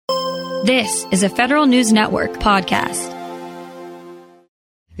This is a Federal News Network podcast.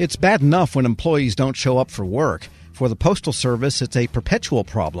 It's bad enough when employees don't show up for work. For the Postal Service, it's a perpetual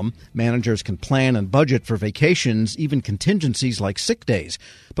problem. Managers can plan and budget for vacations, even contingencies like sick days.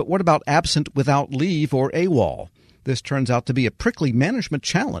 But what about absent without leave or AWOL? This turns out to be a prickly management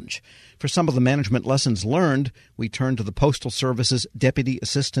challenge. For some of the management lessons learned, we turn to the Postal Service's Deputy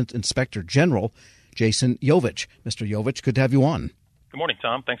Assistant Inspector General, Jason Yovich. Mr. Yovich, good to have you on. Good morning,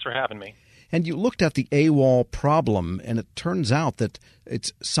 Tom. Thanks for having me. And you looked at the AWOL problem, and it turns out that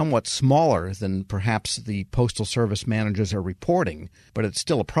it's somewhat smaller than perhaps the Postal Service managers are reporting, but it's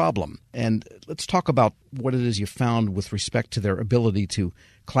still a problem. And let's talk about what it is you found with respect to their ability to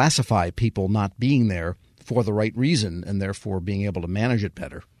classify people not being there for the right reason and therefore being able to manage it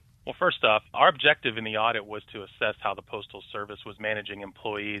better. Well, first off, our objective in the audit was to assess how the Postal Service was managing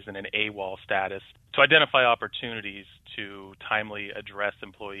employees in an AWOL status, to identify opportunities to timely address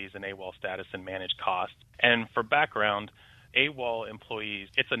employees in AWOL status and manage costs. And for background, AWOL employees,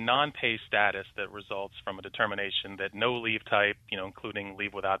 it's a non-pay status that results from a determination that no leave type, including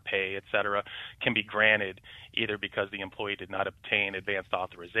leave without pay, et cetera, can be granted either because the employee did not obtain advanced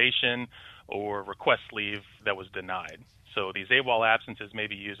authorization or request leave that was denied. So these AWOL absences may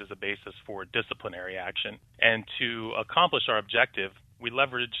be used as a basis for disciplinary action. And to accomplish our objective, we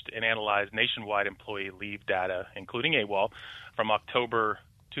leveraged and analyzed nationwide employee leave data, including AWOL, from October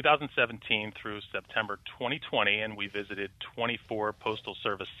 2017 through September 2020, and we visited 24 Postal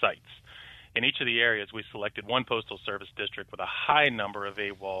Service sites. In each of the areas, we selected one Postal Service district with a high number of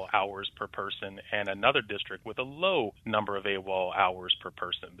AWOL hours per person and another district with a low number of AWOL hours per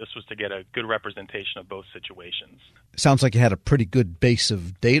person. This was to get a good representation of both situations. Sounds like you had a pretty good base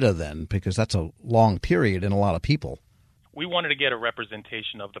of data then, because that's a long period and a lot of people. We wanted to get a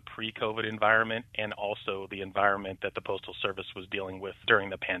representation of the pre-COVID environment and also the environment that the Postal Service was dealing with during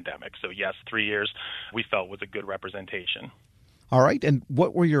the pandemic. So yes, 3 years we felt was a good representation. All right. And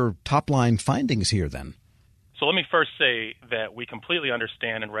what were your top-line findings here then? So let me first say that we completely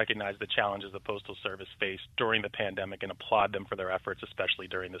understand and recognize the challenges the Postal Service faced during the pandemic and applaud them for their efforts, especially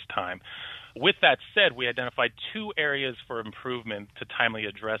during this time. With that said, we identified two areas for improvement to timely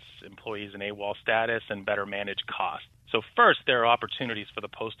address employees in AWOL status and better manage costs. So first, there are opportunities for the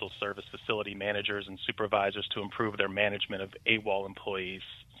Postal Service facility managers and supervisors to improve their management of AWOL employees.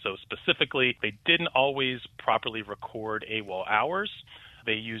 So specifically, they didn't always properly record AWOL hours.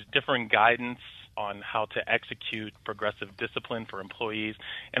 They used differing guidance on how to execute progressive discipline for employees,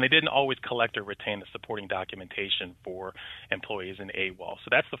 and they didn't always collect or retain the supporting documentation for employees in AWOL. So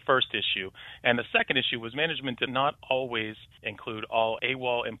that's the first issue. And the second issue was management did not always include all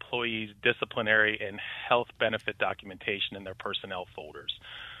AWOL employees' disciplinary and health benefit documentation in their personnel folders.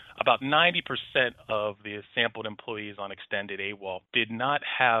 About 90% of the sampled employees on extended AWOL did not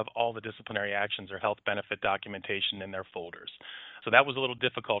have all the disciplinary actions or health benefit documentation in their folders. So that was a little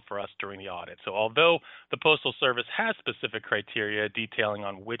difficult for us during the audit. So although the Postal Service has specific criteria detailing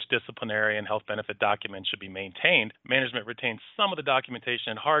on which disciplinary and health benefit documents should be maintained, management retained some of the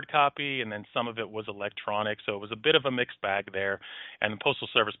documentation in hard copy, and then some of it was electronic. So it was a bit of a mixed bag there. And the Postal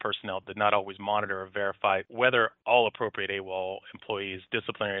Service personnel did not always monitor or verify whether all appropriate AWOL employees'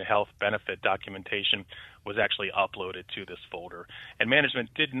 disciplinary and health benefit documentation was actually uploaded to this folder. And management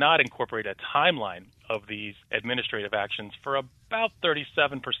did not incorporate a timeline of these administrative actions for about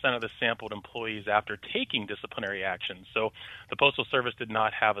 37% of the sampled employees after taking disciplinary actions. So the Postal Service did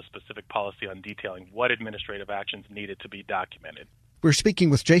not have a specific policy on detailing what administrative actions needed to be documented. We're speaking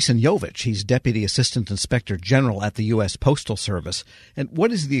with Jason Yovich. He's Deputy Assistant Inspector General at the U.S. Postal Service. And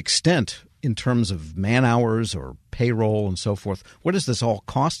what is the extent in terms of man hours or payroll and so forth? What does this all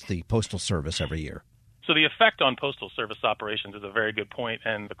cost the Postal Service every year? So the effect on Postal Service operations is a very good point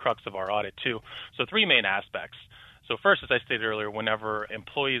and the crux of our audit, too. So three main aspects. So first, as I stated earlier, whenever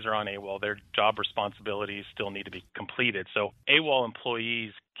employees are on AWOL, their job responsibilities still need to be completed. So AWOL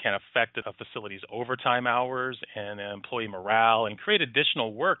employees can affect a facility's overtime hours and employee morale and create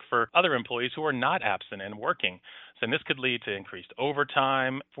additional work for other employees who are not absent and working. So this could lead to increased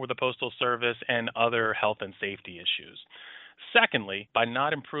overtime for the Postal Service and other health and safety issues. Secondly, by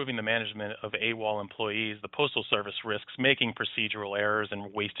not improving the management of AWOL employees, the Postal Service risks making procedural errors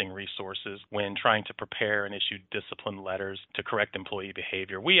and wasting resources when trying to prepare and issue discipline letters to correct employee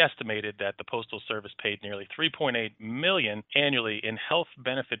behavior. We estimated that the Postal Service paid nearly $3.8 million annually in health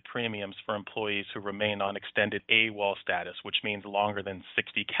benefit premiums for employees who remained on extended AWOL status, which means longer than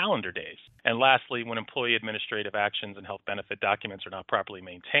 60 calendar days. And lastly, when employee administrative actions and health benefit documents are not properly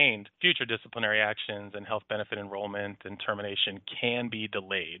maintained, future disciplinary actions and health benefit enrollment and termination information can be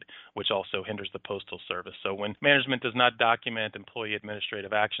delayed, which also hinders the Postal Service. So when management does not document employee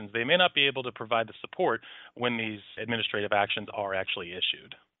administrative actions, they may not be able to provide the support when these administrative actions are actually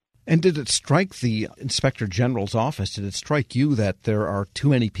issued. And did it strike the Inspector General's office, did it strike you that there are too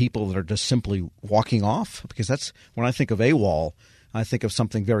many people that are just simply walking off? Because that's, when I think of AWOL, I think of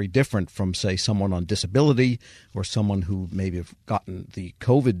something very different from, say, someone on disability or someone who maybe have gotten the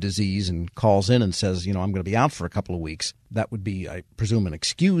COVID disease and calls in and says, I'm going to be out for a couple of weeks. That would be, I presume, an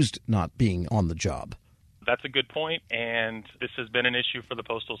excused not being on the job. That's a good point, and this has been an issue for the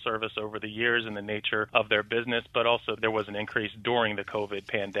Postal Service over the years in the nature of their business, but also there was an increase during the COVID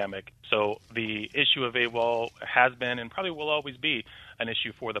pandemic. So the issue of AWOL has been and probably will always be an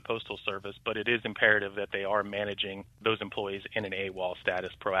issue for the Postal Service, but it is imperative that they are managing those employees in an AWOL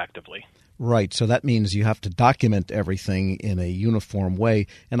status proactively. Right. So that means you have to document everything in a uniform way.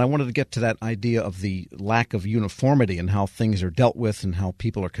 And I wanted to get to that idea of the lack of uniformity and how things are dealt with and how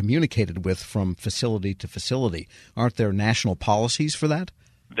people are communicated with from facility to facility. Aren't there national policies for that?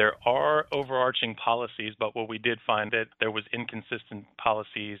 There are overarching policies, but what we did find that there was inconsistent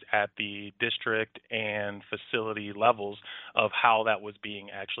policies at the district and facility levels of how that was being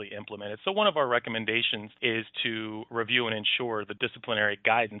actually implemented. So one of our recommendations is to review and ensure the disciplinary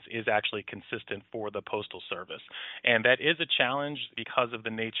guidance is actually consistent for the Postal Service. And that is a challenge because of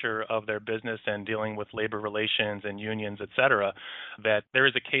the nature of their business and dealing with labor relations and unions, et cetera, that there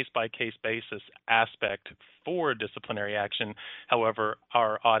is a case-by-case basis aspect for disciplinary action. However,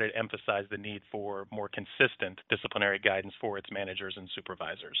 our audit emphasized the need for more consistent disciplinary guidance for its managers and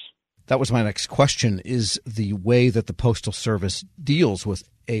supervisors. That was my next question. Is the way that the Postal Service deals with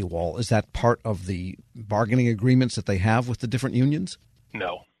AWOL, is that part of the bargaining agreements that they have with the different unions?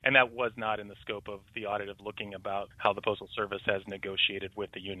 No. And that was not in the scope of the audit of looking about how the Postal Service has negotiated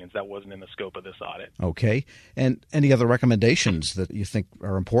with the unions. That wasn't in the scope of this audit. Okay. And any other recommendations that you think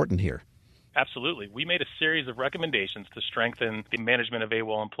are important here? Absolutely. We made a series of recommendations to strengthen the management of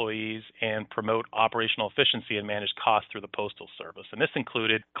AWOL employees and promote operational efficiency and manage costs through the Postal Service. And this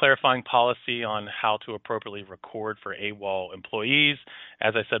included clarifying policy on how to appropriately record for AWOL employees.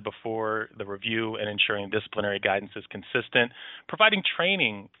 As I said before, the review and ensuring disciplinary guidance is consistent, providing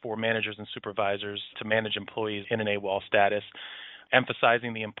training for managers and supervisors to manage employees in an AWOL status,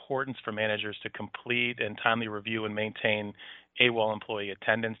 emphasizing the importance for managers to complete and timely review and maintain AWOL employee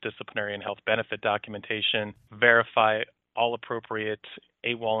attendance, disciplinary and health benefit documentation, verify all appropriate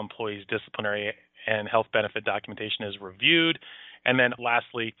AWOL employees' disciplinary and health benefit documentation is reviewed, and then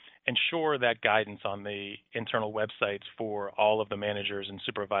lastly, ensure that guidance on the internal websites for all of the managers and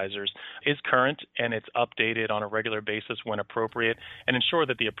supervisors is current and it's updated on a regular basis when appropriate, and ensure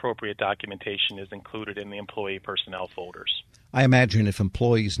that the appropriate documentation is included in the employee personnel folders. I imagine if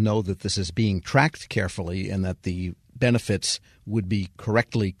employees know that this is being tracked carefully and that the benefits would be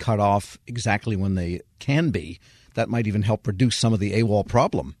correctly cut off exactly when they can be, that might even help reduce some of the AWOL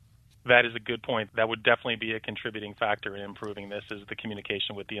problem. That is a good point. That would definitely be a contributing factor in improving this, is the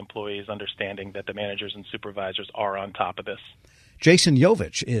communication with the employees, understanding that the managers and supervisors are on top of this. Jason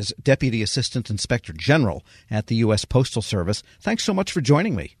Yovich is Deputy Assistant Inspector General at the U.S. Postal Service. Thanks so much for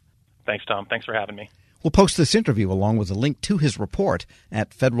joining me. Thanks, Tom. Thanks for having me. We'll post this interview along with a link to his report at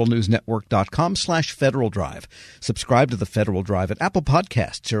federalnewsnetwork.com/Federal Drive. Subscribe to the Federal Drive at Apple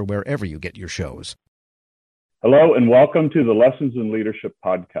Podcasts or wherever you get your shows. Hello and welcome to the Lessons in Leadership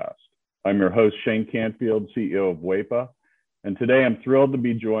podcast. I'm your host, Shane Canfield, CEO of WEPA, and today I'm thrilled to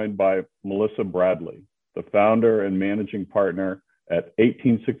be joined by Melissa Bradley, the founder and managing partner at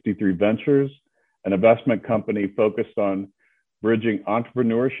 1863 Ventures, an investment company focused on bridging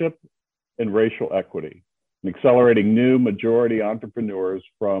entrepreneurship and racial equity, and accelerating new majority entrepreneurs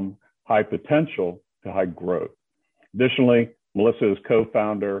from high potential to high growth. Additionally, Melissa is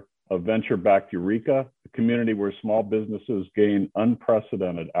co-founder of Venture-Backed Eureka, a community where small businesses gain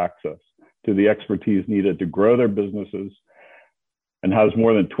unprecedented access to the expertise needed to grow their businesses, and has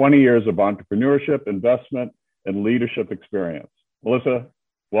more than 20 years of entrepreneurship, investment, and leadership experience. Melissa,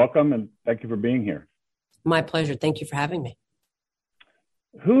 welcome, and thank you for being here. My pleasure. Thank you for having me.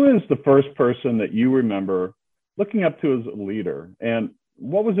 Who is the first person that you remember looking up to as a leader, and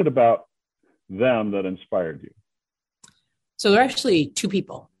what was it about them that inspired you? So there are actually two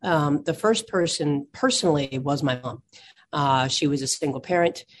people. The first person personally was my mom. She was a single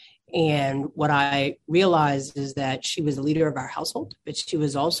parent. And what I realized is that she was the leader of our household, but she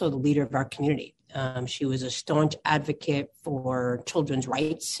was also the leader of our community. She was a staunch advocate for children's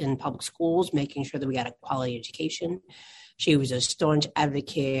rights in public schools, making sure that we got a quality education. She was a staunch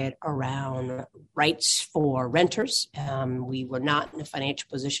advocate around rights for renters. We were not in a financial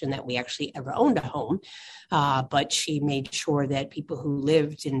position that we actually ever owned a home, but she made sure that people who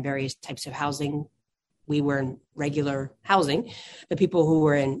lived in various types of housing, we were in regular housing, the people who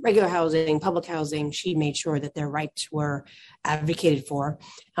were in regular housing, public housing, she made sure that their rights were advocated for,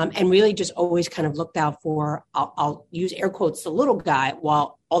 and really just always kind of looked out for, I'll use air quotes, the little guy,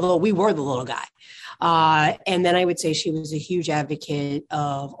 although we were the little guy. And then I would say she was a huge advocate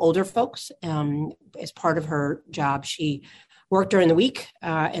of older folks. As part of her job, she worked during the week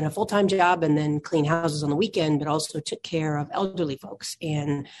in a full-time job and then cleaned houses on the weekend, but also took care of elderly folks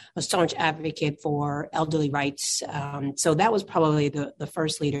and a staunch advocate for elderly rights. So that was probably the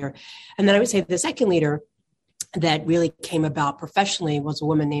first leader. And then I would say the second leader that really came about professionally was a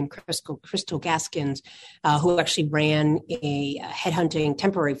woman named Crystal Gaskins, who actually ran a headhunting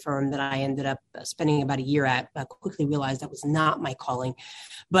temporary firm that I ended up spending about a year at, but quickly realized that was not my calling.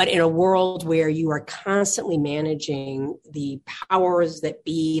 But in a world where you are constantly managing the powers that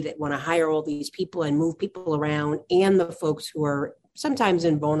be that want to hire all these people and move people around, and the folks who are sometimes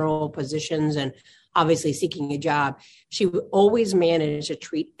in vulnerable positions and obviously seeking a job, she would always manage to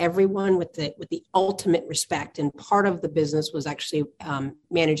treat everyone with the ultimate respect. And part of the business was actually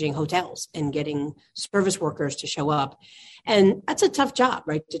managing hotels and getting service workers to show up. And that's a tough job,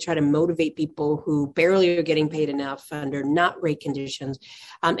 right? To try to motivate people who barely are getting paid enough under not great conditions.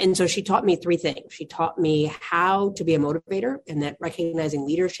 And so she taught me three things. She taught me how to be a motivator, and that recognizing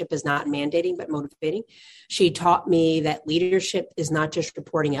leadership is not mandating, but motivating. She taught me that leadership is not just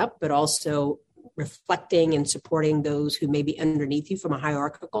reporting up, but also reflecting and supporting those who may be underneath you from a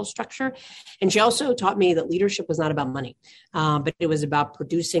hierarchical structure. And she also taught me that leadership was not about money, but it was about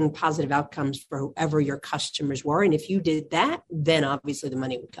producing positive outcomes for whoever your customers were. And if you did that, then obviously the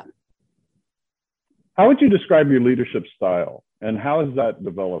money would come. How would you describe your leadership style, and how has that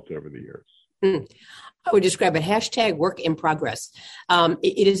developed over the years? I would describe it #work in progress.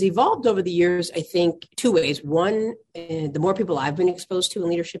 It has evolved over the years, I think, two ways. One, the more people I've been exposed to in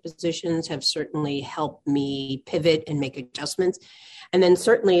leadership positions have certainly helped me pivot and make adjustments. And then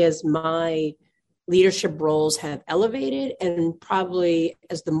certainly as my leadership roles have elevated, and probably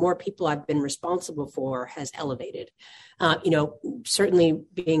as the more people I've been responsible for has elevated. Certainly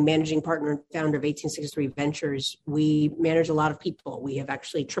being managing partner and founder of 1863 Ventures, we manage a lot of people. We have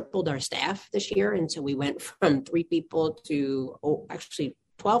actually tripled our staff this year. And so we went from 3 people to actually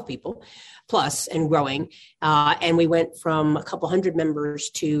 12 people plus and growing. And we went from a couple hundred members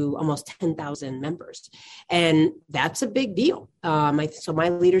to almost 10,000 members. And that's a big deal. So my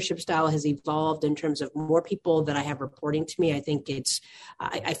leadership style has evolved in terms of more people that I have reporting to me. I think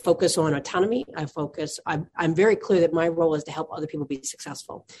I focus on autonomy. I'm very clear that my role is to help other people be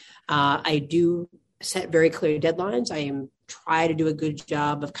successful. I do set very clear deadlines. I try to do a good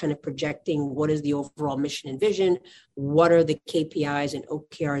job of kind of projecting what is the overall mission and vision, what are the KPIs and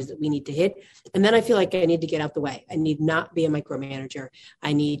OKRs that we need to hit. And then I feel like I need to get out the way. I need not be a micromanager.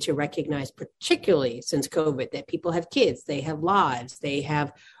 I need to recognize, particularly since COVID, that people have kids, they have lives, they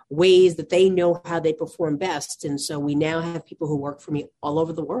have ways that they know how they perform best. And so we now have people who work for me all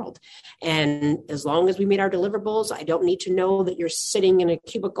over the world. And as long as we meet our deliverables, I don't need to know that you're sitting in a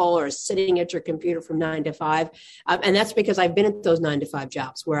cubicle or sitting at your computer from 9 to 5. And that's because I've been at those 9 to 5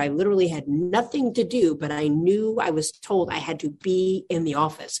 jobs where I literally had nothing to do, but I knew I was told I had to be in the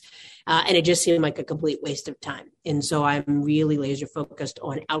office. And it just seemed like a complete waste of time. And so I'm really laser focused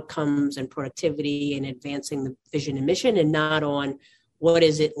on outcomes and productivity and advancing the vision and mission, and not on what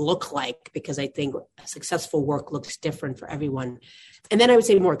does it look like? Because I think successful work looks different for everyone. And then I would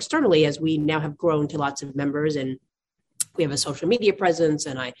say more externally, as we now have grown to lots of members and we have a social media presence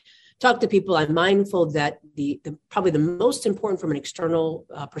and I talk to people, I'm mindful that probably the most important from an external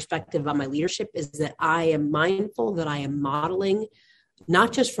perspective about my leadership is that I am mindful that I am modeling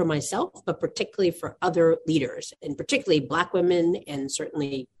not just for myself, but particularly for other leaders, and particularly Black women and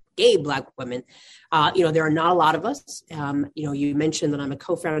certainly gay Black women. There are not a lot of us. You mentioned that I'm a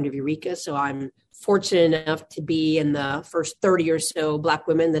co-founder of Eureka, so I'm fortunate enough to be in the first 30 or so Black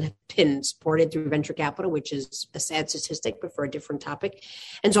women that have been supported through venture capital, which is a sad statistic, but for a different topic.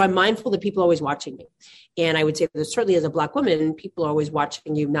 And so I'm mindful that people are always watching me. And I would say that certainly as a Black woman, people are always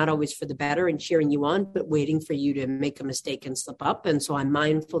watching you, not always for the better and cheering you on, but waiting for you to make a mistake and slip up. And so I'm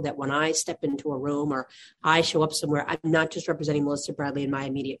mindful that when I step into a room or I show up somewhere, I'm not just representing Melissa Bradley and my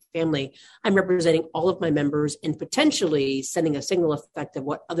immediate family. I'm representing all of my members and potentially sending a signal effect of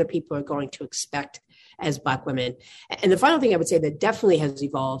what other people are going to expect as Black women. And the final thing I would say that definitely has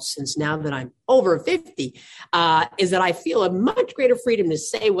evolved since now that I'm over 50 is that I feel a much greater freedom to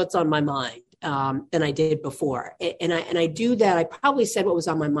say what's on my mind. than I did before. And I do that. I probably said what was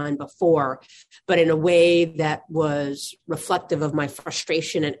on my mind before, but in a way that was reflective of my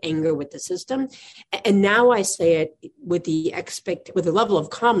frustration and anger with the system. And now I say it with the level of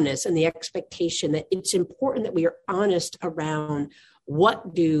calmness and the expectation that it's important that we are honest around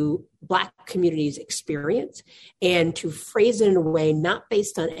what do Black communities experience, and to phrase it in a way not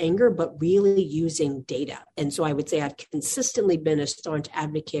based on anger, but really using data. And so I would say I've consistently been a staunch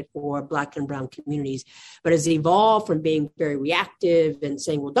advocate for Black and brown communities, but has evolved from being very reactive and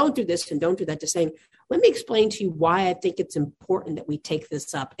saying, well, don't do this and don't do that, to saying, let me explain to you why I think it's important that we take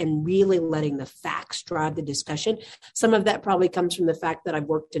this up, and really letting the facts drive the discussion. Some of that probably comes from the fact that I've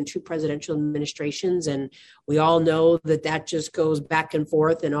worked in 2 presidential administrations, and we all know that just goes back and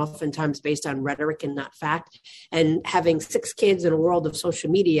forth, and oftentimes based on rhetoric and not fact. And having 6 kids in a world of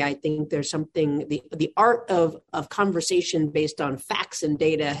social media, I think there's something, the art of conversation based on facts and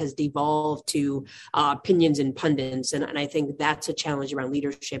data has devolved to opinions and pundits. And I think that's a challenge around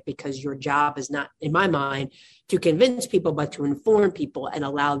leadership, because your job is not, in my mind, to convince people, but to inform people and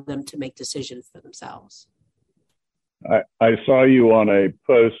allow them to make decisions for themselves. I saw you on a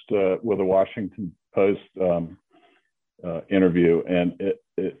post with a Washington Post interview, and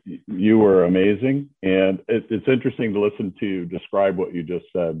you were amazing. And it's interesting to listen to you describe what you just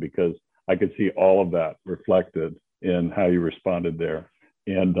said, because I could see all of that reflected in how you responded there.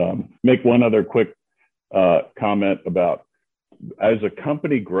 And make one other quick comment about, as a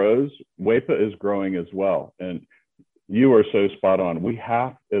company grows, WEPA is growing as well. And you are so spot on. We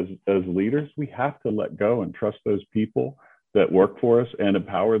have, as leaders, we have to let go and trust those people that work for us and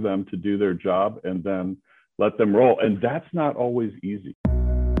empower them to do their job, and then let them roll. And that's not always easy.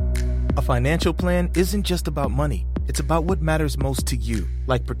 A financial plan isn't just about money. It's about what matters most to you,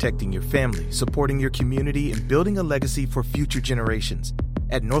 like protecting your family, supporting your community, and building a legacy for future generations.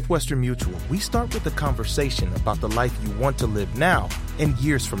 At Northwestern Mutual, we start with a conversation about the life you want to live now and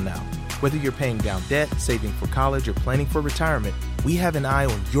years from now. Whether you're paying down debt, saving for college, or planning for retirement, we have an eye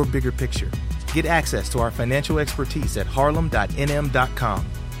on your bigger picture. Get access to our financial expertise at harlem.nm.com.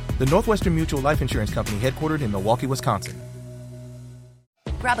 The Northwestern Mutual Life Insurance Company, headquartered in Milwaukee, Wisconsin.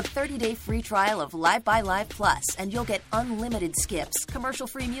 Grab a 30-day free trial of Live by Live Plus, and you'll get unlimited skips,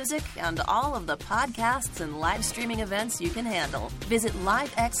 commercial-free music, and all of the podcasts and live streaming events you can handle. Visit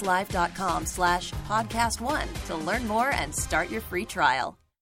livexlive.com/podcast1 to learn more and start your free trial.